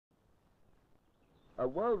A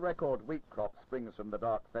world record wheat crop springs from the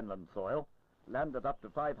dark fenland soil, landed up to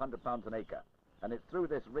 500 pounds an acre, and it's through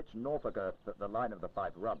this rich Norfolk earth that the line of the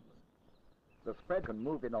pipe runs. The spread can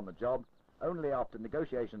move in on the job only after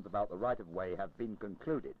negotiations about the right-of-way have been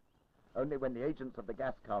concluded, only when the agents of the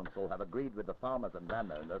Gas Council have agreed with the farmers and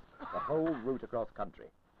landowners the whole route across country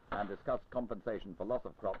and discussed compensation for loss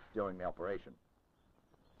of crops during the operation.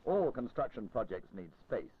 All construction projects need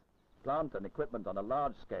space. Plant and equipment on a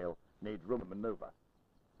large scale need room to maneuver.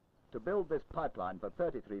 To build this pipeline for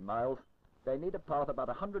 33 miles, they need a path about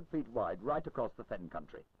 100 feet wide right across the fen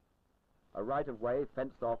country. A right-of-way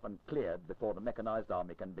fenced off and cleared before the mechanized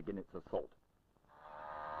army can begin its assault.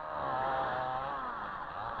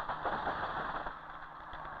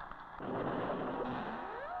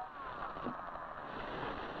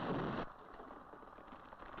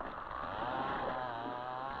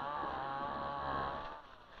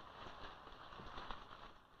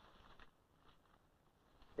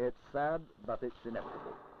 It's sad, but it's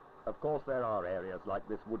inevitable. Of course, there are areas like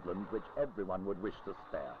this woodland which everyone would wish to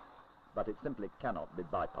spare, but it simply cannot be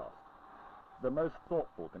bypassed. The most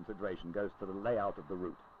thoughtful consideration goes to the layout of the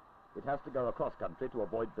route. It has to go across country to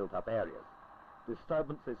avoid built-up areas.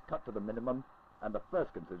 Disturbance is cut to the minimum, and the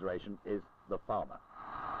first consideration is the farmer.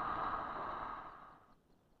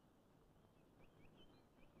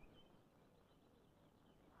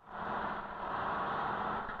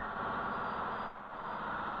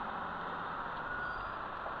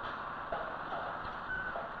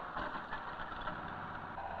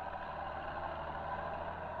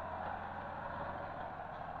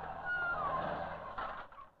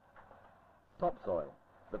 Topsoil,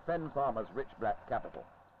 the fen farmer's rich black capital.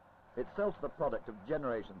 Itself the product of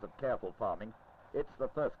generations of careful farming, it's the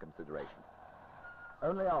first consideration.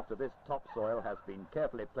 Only after this topsoil has been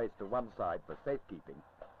carefully placed to one side for safekeeping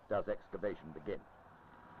does excavation begin.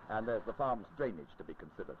 And there's the farm's drainage to be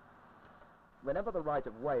considered. Whenever the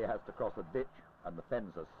right-of-way has to cross a ditch, and the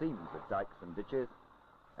fens are seamed with dikes and ditches,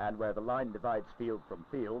 and where the line divides field from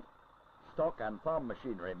field, stock and farm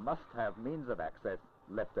machinery must have means of access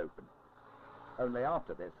left open. Only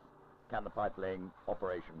after this can the pipe-laying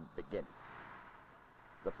operation begin.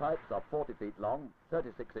 The pipes are 40 feet long,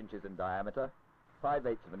 36 inches in diameter,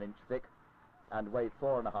 5/8 of an inch thick, and weigh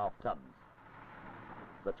 4.5 tons.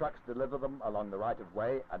 The trucks deliver them along the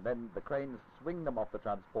right-of-way, and then the cranes swing them off the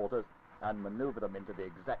transporters and maneuver them into the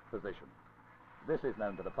exact position. This is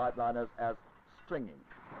known to the pipeliners as stringing.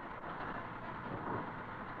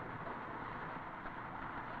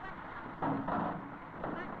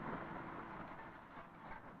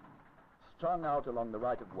 Strung out along the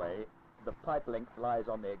right-of-way, the pipe length lies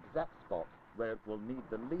on the exact spot where it will need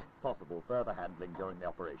the least possible further handling during the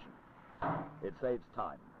operation. It saves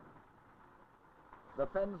time. The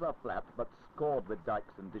fens are flat but scored with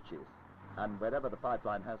dikes and ditches, and wherever the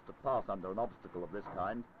pipeline has to pass under an obstacle of this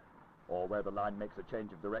kind, or where the line makes a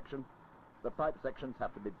change of direction, the pipe sections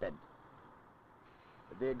have to be bent.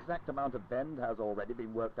 The exact amount of bend has already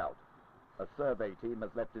been worked out. A survey team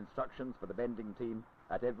has left instructions for the bending team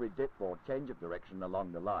at every dip or change of direction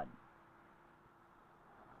along the line.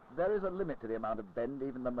 There is a limit to the amount of bend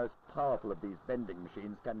even the most powerful of these bending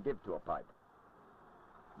machines can give to a pipe.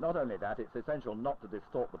 Not only that, it's essential not to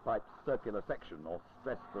distort the pipe's circular section or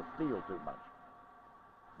stress the steel too much.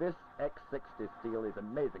 This X60 steel is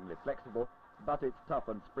amazingly flexible, but it's tough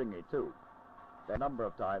and springy too. There are a number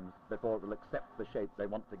of times before it will accept the shape they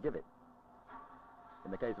want to give it. In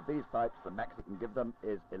the case of these pipes, the max it can give them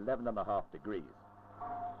is 11.5 degrees.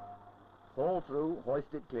 Haul through,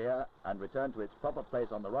 hoist it clear, and return to its proper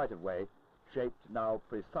place on the right-of-way, shaped now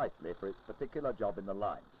precisely for its particular job in the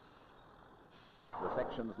line. The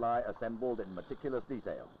sections lie assembled in meticulous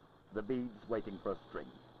detail, the beads waiting for a string.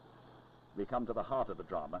 We come to the heart of the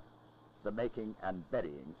drama, the making and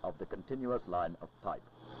burying of the continuous line of pipe.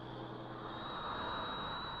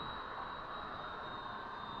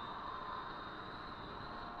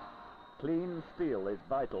 Clean steel is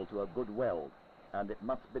vital to a good weld, and it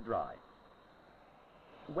must be dry.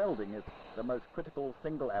 Welding is the most critical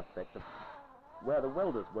single aspect of where the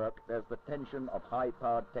welders work. There's the tension of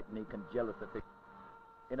high-powered technique and jealousy.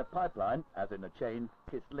 In a pipeline, as in a chain,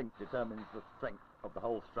 its link determines the strength of the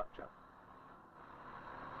whole structure.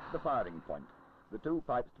 The firing point. The two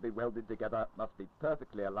pipes to be welded together must be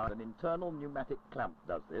perfectly aligned. An internal pneumatic clamp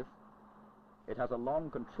does this. It has a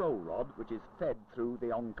long control rod which is fed through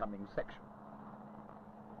the oncoming section.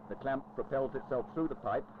 The clamp propels itself through the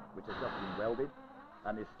pipe, which has just been welded,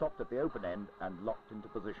 and is stopped at the open end and locked into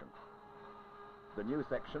position. The new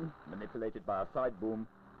section, manipulated by a side boom,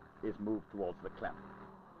 is moved towards the clamp.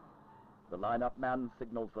 The line-up man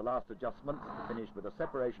signals the last adjustments to finish with a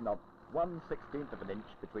separation of 1/16 of an inch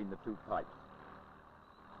between the two pipes.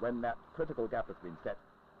 When that critical gap has been set,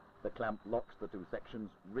 the clamp locks the two sections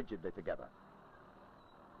rigidly together.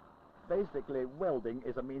 Basically, welding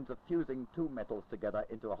is a means of fusing two metals together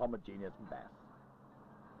into a homogeneous mass.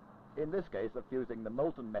 In this case, of fusing the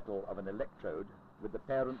molten metal of an electrode with the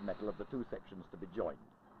parent metal of the two sections to be joined.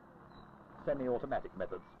 Semi-automatic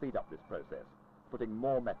methods speed up this process, putting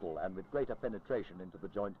more metal and with greater penetration into the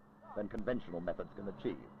joint than conventional methods can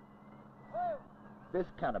achieve. This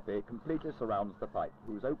canopy completely surrounds the pipe,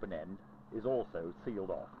 whose open end is also sealed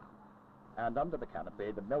off. And under the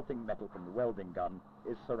canopy, the melting metal from the welding gun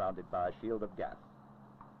is surrounded by a shield of gas,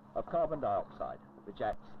 of carbon dioxide, which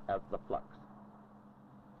acts as the flux.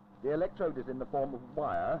 The electrode is in the form of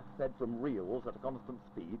wire fed from reels at a constant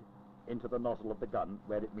speed into the nozzle of the gun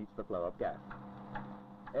where it meets the flow of gas.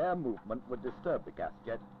 Air movement would disturb the gas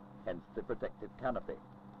jet, hence the protective canopy.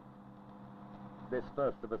 This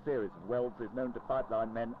first of a series of welds is known to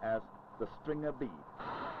pipeline men as the stringer bead.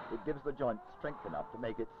 It gives the joint strength enough to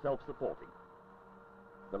make it self-supporting.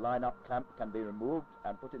 The line-up clamp can be removed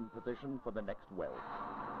and put in position for the next weld.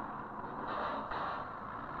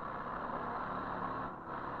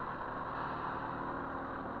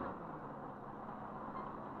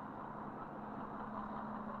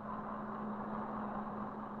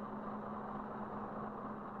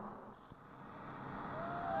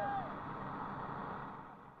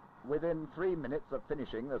 Within 3 minutes of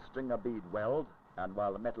finishing the stringer bead weld, and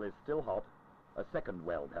while the metal is still hot, a second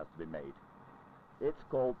weld has to be made. It's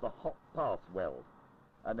called the hot pass weld,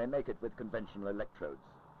 and they make it with conventional electrodes,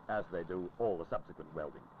 as they do all the subsequent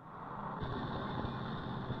welding.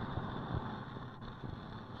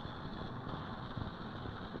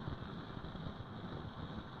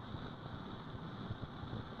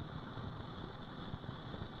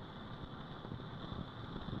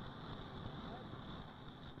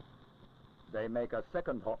 They make a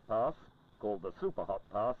second hot pass, called the super hot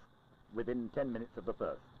pass, within 10 minutes of the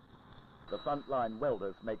first. The front-line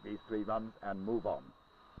welders make these 3 runs and move on.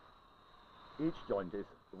 Each joint is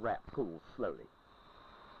cooled slowly.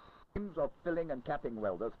 Teams of filling and capping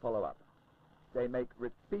welders follow up. They make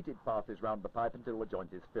repeated passes round the pipe until the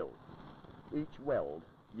joint is filled. Each weld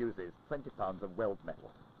uses 20 pounds of weld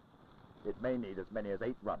metal. It may need as many as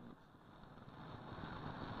 8 runs.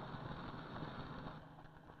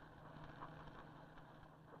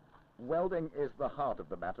 Welding is the heart of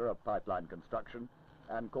the matter of pipeline construction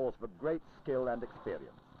and calls for great skill and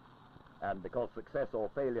experience. And because success or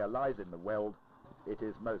failure lies in the weld, it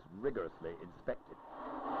is most rigorously inspected.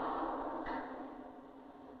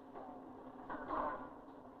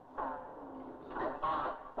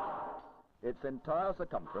 Its entire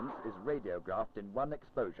circumference is radiographed in one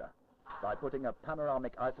exposure by putting a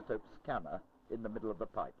panoramic isotope scanner in the middle of the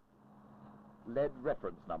pipe. Lead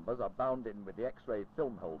reference numbers are bound in with the X-ray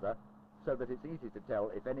film holder so that it's easy to tell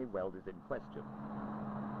if any weld is in question.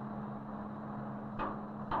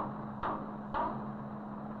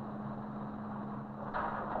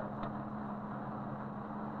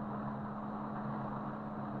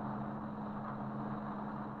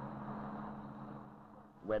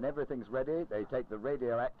 When everything's ready, they take the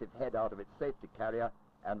radioactive head out of its safety carrier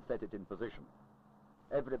and set it in position.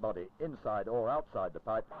 Everybody, inside or outside the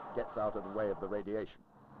pipe, gets out of the way of the radiation.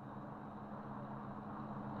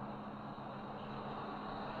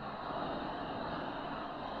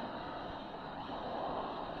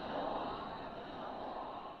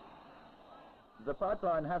 The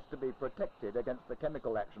pipeline has to be protected against the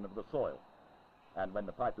chemical action of the soil, and when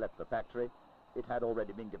the pipe left the factory, it had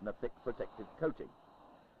already been given a thick protective coating.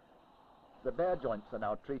 The bare joints are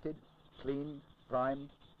now treated, cleaned, primed,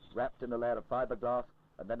 wrapped in a layer of fiberglass,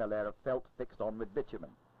 and then a layer of felt fixed on with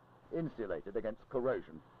bitumen, insulated against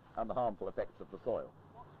corrosion and the harmful effects of the soil.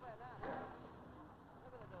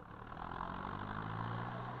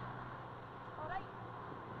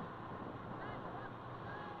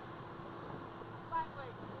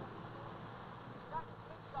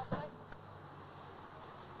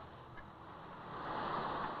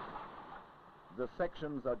 The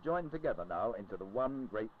sections are joined together now into the one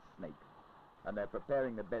great snake, and they're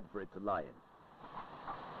preparing the bed for it to lie in.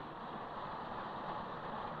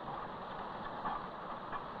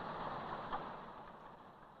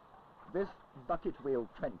 This bucket wheel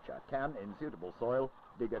trencher can, in suitable soil,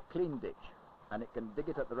 dig a clean ditch, and it can dig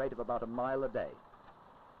it at the rate of about a mile a day.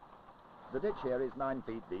 The ditch here is 9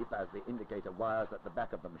 feet deep, as the indicator wires at the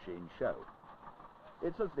back of the machine show.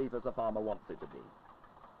 It's as deep as a farmer wants it to be.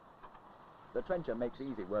 The trencher makes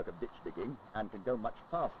easy work of ditch digging and can go much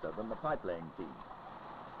faster than the pipe-laying team.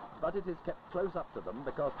 But it is kept close up to them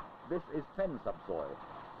because This is fen subsoil,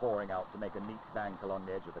 pouring out to make a neat bank along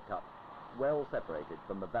the edge of the cut, well separated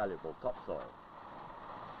from the valuable topsoil.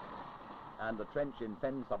 And the trench in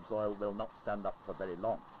fen subsoil will not stand up for very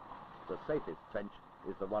long. The safest trench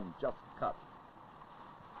is the one just cut.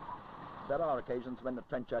 There are occasions when the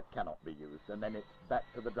trencher cannot be used, and then it's back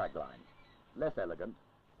to the dragline. Less elegant,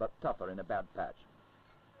 but tougher in a bad patch.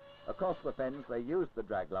 Across the fens, they used the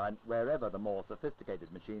dragline wherever the more sophisticated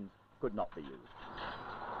machines could not be used.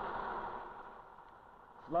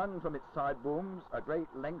 Slung from its side booms, a great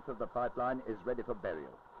length of the pipeline is ready for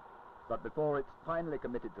burial. But before it's finally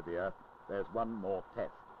committed to the earth, there's one more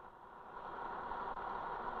test.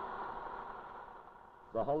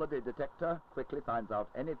 The holiday detector quickly finds out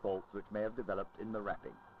any faults which may have developed in the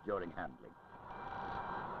wrapping during handling.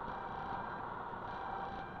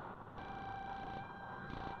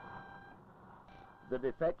 The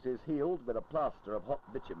defect is healed with a plaster of hot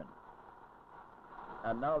bitumen.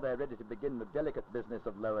 And now they're ready to begin the delicate business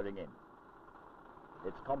of lowering in.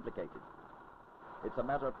 It's complicated. It's a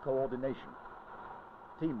matter of coordination,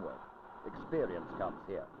 teamwork. Experience comes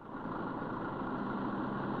here.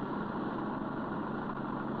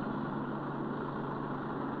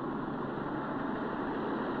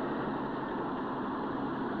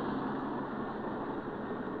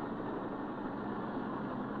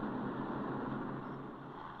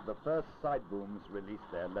 The first side booms release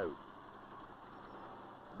their load.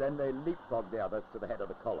 Then they leapfrog the others to the head of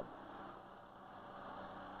the column.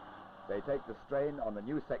 They take the strain on the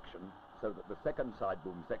new section so that the second side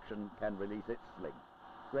boom section can release its sling.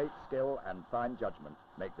 Great skill and fine judgment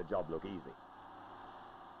make the job look easy.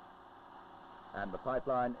 And the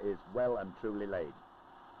pipeline is well and truly laid.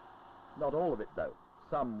 Not all of it, though.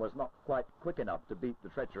 Some was not quite quick enough to beat the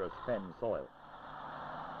treacherous fen soil.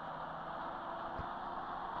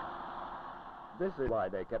 This is why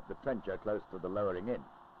they kept the trencher close to the lowering in,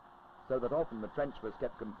 so that often the trench was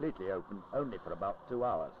kept completely open only for about 2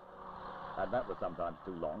 hours, and that was sometimes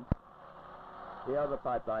too long. Here the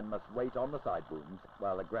pipeline must wait on the side booms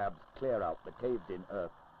while the grabs clear out the caved-in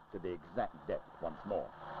earth to the exact depth once more.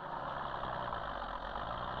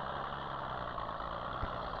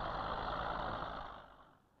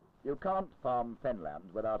 You can't farm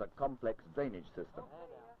fenland without a complex drainage system,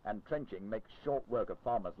 and trenching makes short work of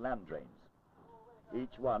farmers' land drains.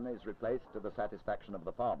 Each one is replaced to the satisfaction of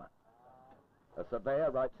the farmer. A surveyor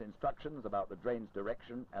writes instructions about the drain's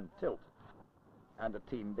direction and tilt, and a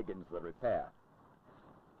team begins the repair.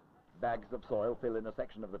 Bags of soil fill in a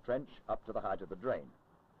section of the trench up to the height of the drain,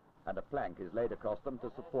 and a plank is laid across them to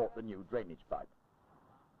support the new drainage pipe.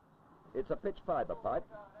 It's a pitch fibre pipe,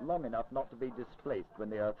 long enough not to be displaced when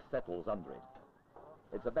the earth settles under it.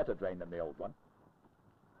 It's a better drain than the old one.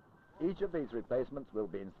 Each of these replacements will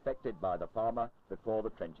be inspected by the farmer before the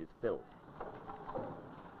trench is filled.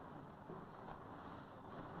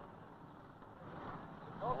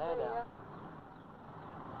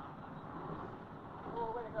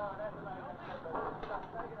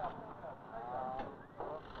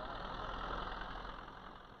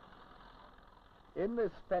 In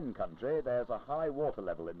this fen country, there's a high water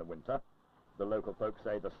level in the winter. The local folk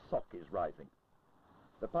say the sock is rising.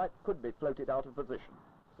 The pipe could be floated out of position,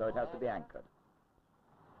 so it has to be anchored.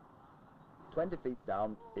 20 feet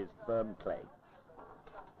down is firm clay.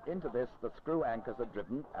 Into this, the screw anchors are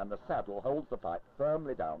driven, and the saddle holds the pipe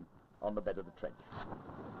firmly down on the bed of the trench.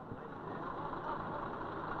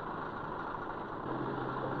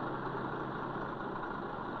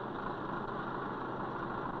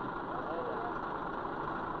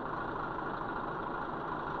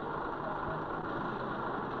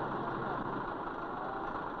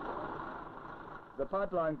 The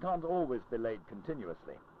pipeline can't always be laid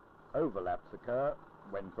continuously. Overlaps occur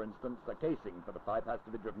when, for instance, the casing for the pipe has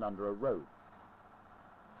to be driven under a road.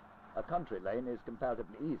 A country lane is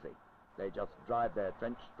comparatively easy. They just drive their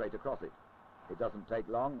trench straight across it. It doesn't take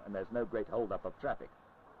long, and there's no great hold-up of traffic.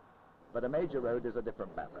 But a major road is a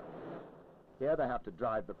different matter. Here they have to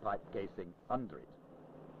drive the pipe casing under it.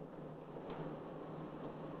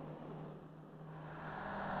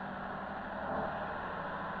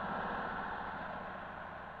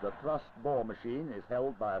 The thrust bore machine is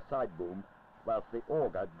held by a side boom, whilst the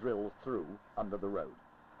auger drills through under the road.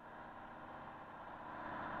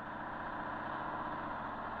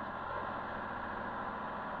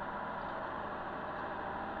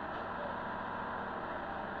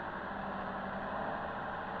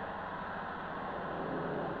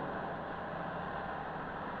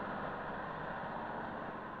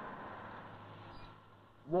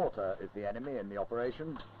 Water is the enemy in the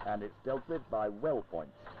operation, and it's dealt with by well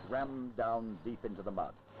points rammed down deep into the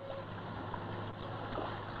mud.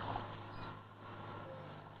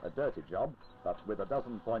 A dirty job, but with a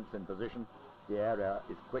dozen points in position, the area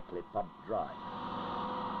is quickly pumped dry.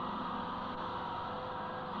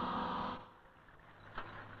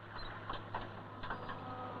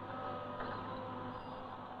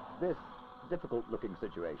 This difficult-looking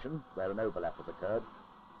situation, where an overlap has occurred,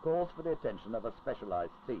 calls for the attention of a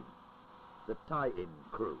specialized team, the tie-in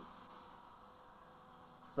crew.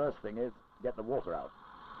 First thing is, get the water out,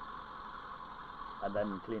 and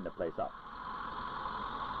then clean the place up.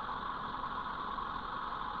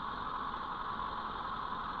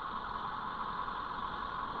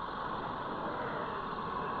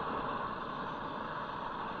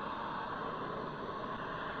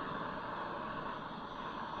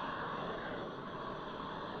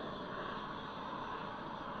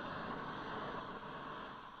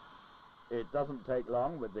 It doesn't take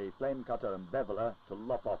long with the flame cutter and beveler to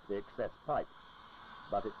lop off the excess pipe,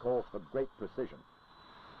 but it calls for great precision.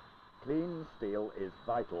 Clean steel is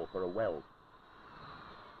vital for a weld.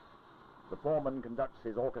 The foreman conducts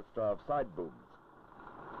his orchestra of side booms.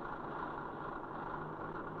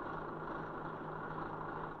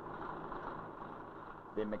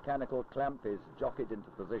 The mechanical clamp is jockeyed into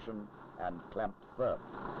position and clamped firm.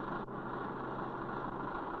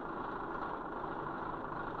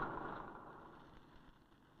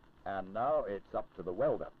 And now it's up to the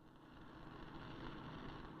welder.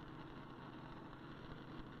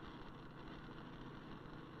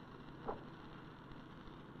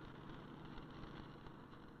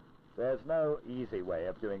 There's no easy way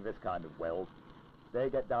of doing this kind of weld. They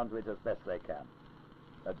get down to it as best they can.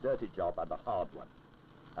 A dirty job and a hard one,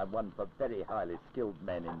 and one for very highly skilled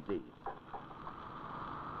men indeed.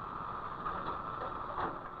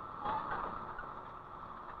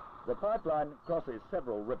 The pipeline crosses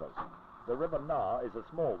several rivers. The River Nar is a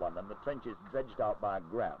small one, and the trench is dredged out by a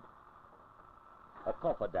grab. A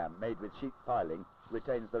cofferdam made with sheet piling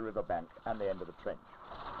retains the riverbank and the end of the trench.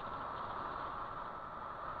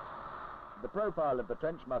 The profile of the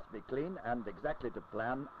trench must be clean and exactly to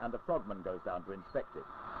plan, and a frogman goes down to inspect it.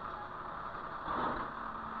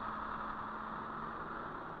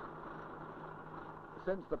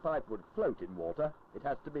 Since the pipe would float in water, it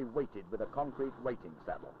has to be weighted with a concrete weighting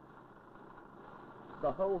saddle.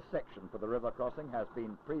 The whole section for the river crossing has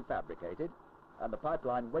been prefabricated, and the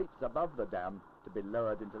pipeline waits above the dam to be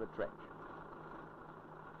lowered into the trench.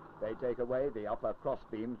 They take away the upper cross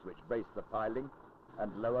beams which brace the piling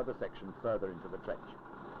and lower the section further into the trench.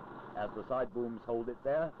 As the side booms hold it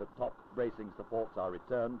there, the top bracing supports are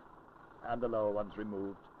returned and the lower ones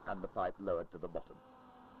removed and the pipe lowered to the bottom.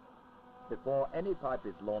 Before any pipe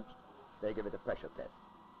is launched, they give it a pressure test.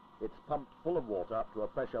 It's pumped full of water up to a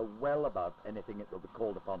pressure well above anything it will be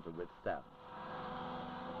called upon to withstand.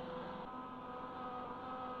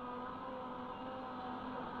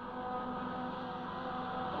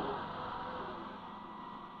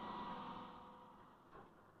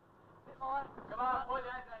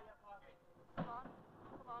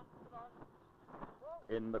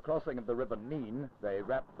 In the crossing of the River Neen, they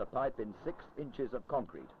wrapped the pipe in 6 inches of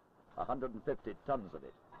concrete, 150 tons of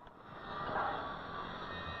it.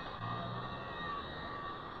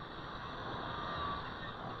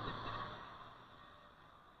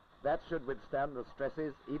 That should withstand the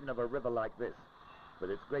stresses even of a river like this,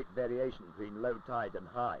 with its great variation between low tide and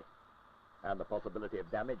high, and the possibility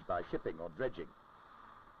of damage by shipping or dredging.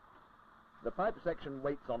 The pipe section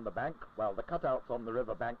waits on the bank, while the cutouts on the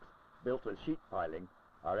river banks, built with sheet piling,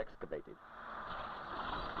 are excavated.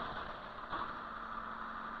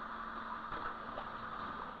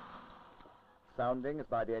 Soundings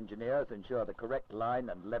by the engineers ensure the correct line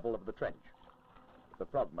and level of the trench. The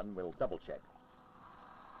frogman will double-check.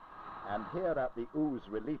 And here at the ooze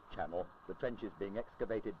relief channel, the trench is being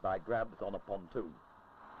excavated by grabs on a pontoon.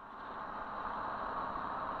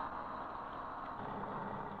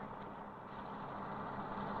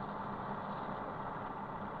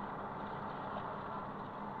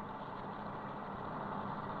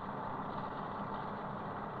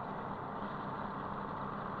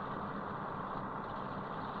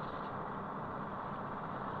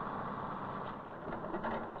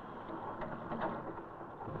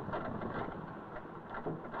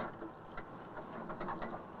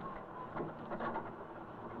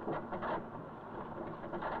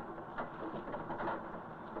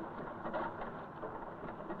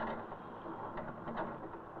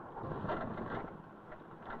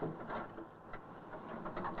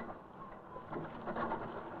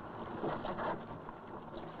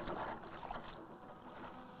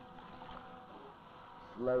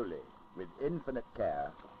 Slowly, with infinite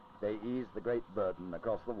care, they ease the great burden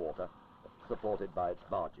across the water, supported by its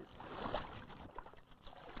barges.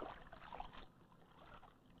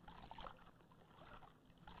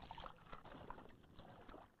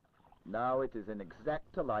 Now it is in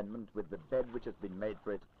exact alignment with the bed which has been made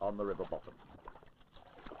for it on the river bottom.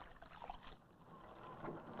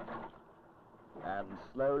 And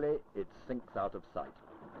slowly it sinks out of sight.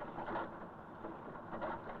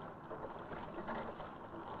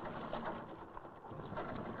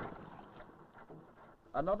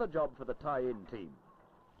 Another job for the tie-in team.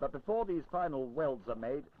 But before these final welds are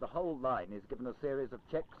made, the whole line is given a series of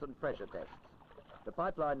checks and pressure tests. The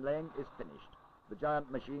pipeline laying is finished. The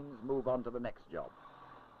giant machines move on to the next job.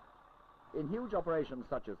 In huge operations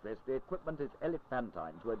such as this, the equipment is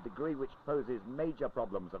elephantine to a degree which poses major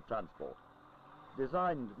problems of transport.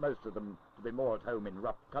 Designed, most of them, to be more at home in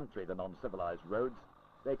rough country than on civilized roads,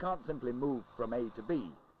 they can't simply move from A to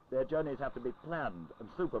B. Their journeys have to be planned and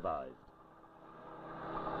supervised.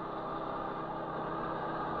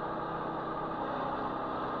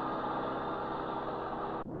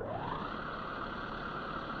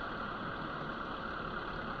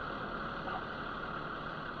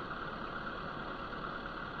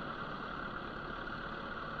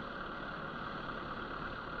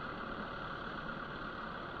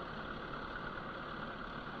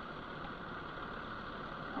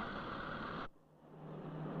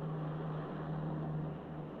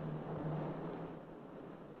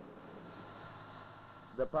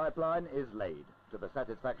 The pipeline is laid, to the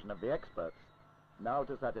satisfaction of the experts, now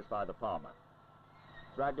to satisfy the farmer.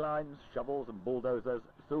 Draglines, shovels and bulldozers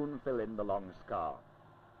soon fill in the long scar.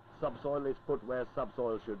 Subsoil is put where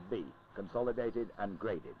subsoil should be, consolidated and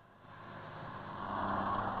graded.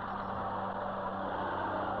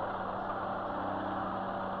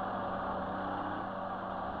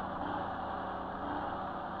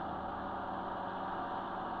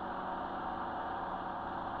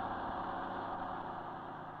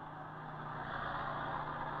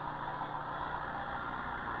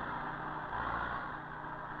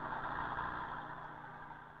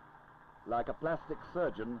 Like a plastic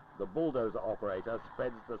surgeon, the bulldozer operator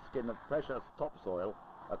spreads the skin of precious topsoil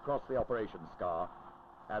across the operation scar,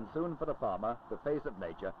 and soon for the farmer, the face of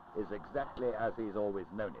nature is exactly as he's always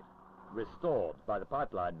known it, restored by the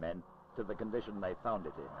pipeline men to the condition they found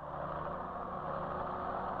it in.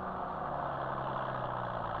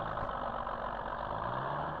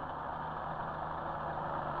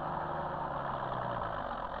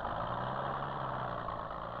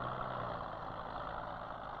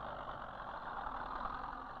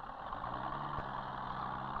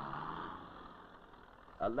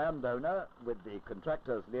 A landowner, with the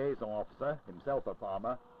contractor's liaison officer, himself a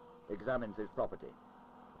farmer, examines his property.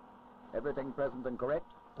 Everything present and correct: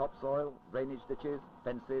 topsoil, drainage ditches,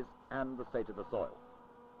 fences, and the state of the soil.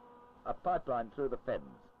 A pipeline through the fens,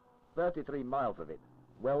 33 miles of it,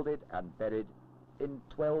 welded and buried in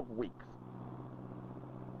 12 weeks.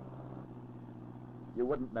 You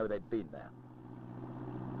wouldn't know they'd been there.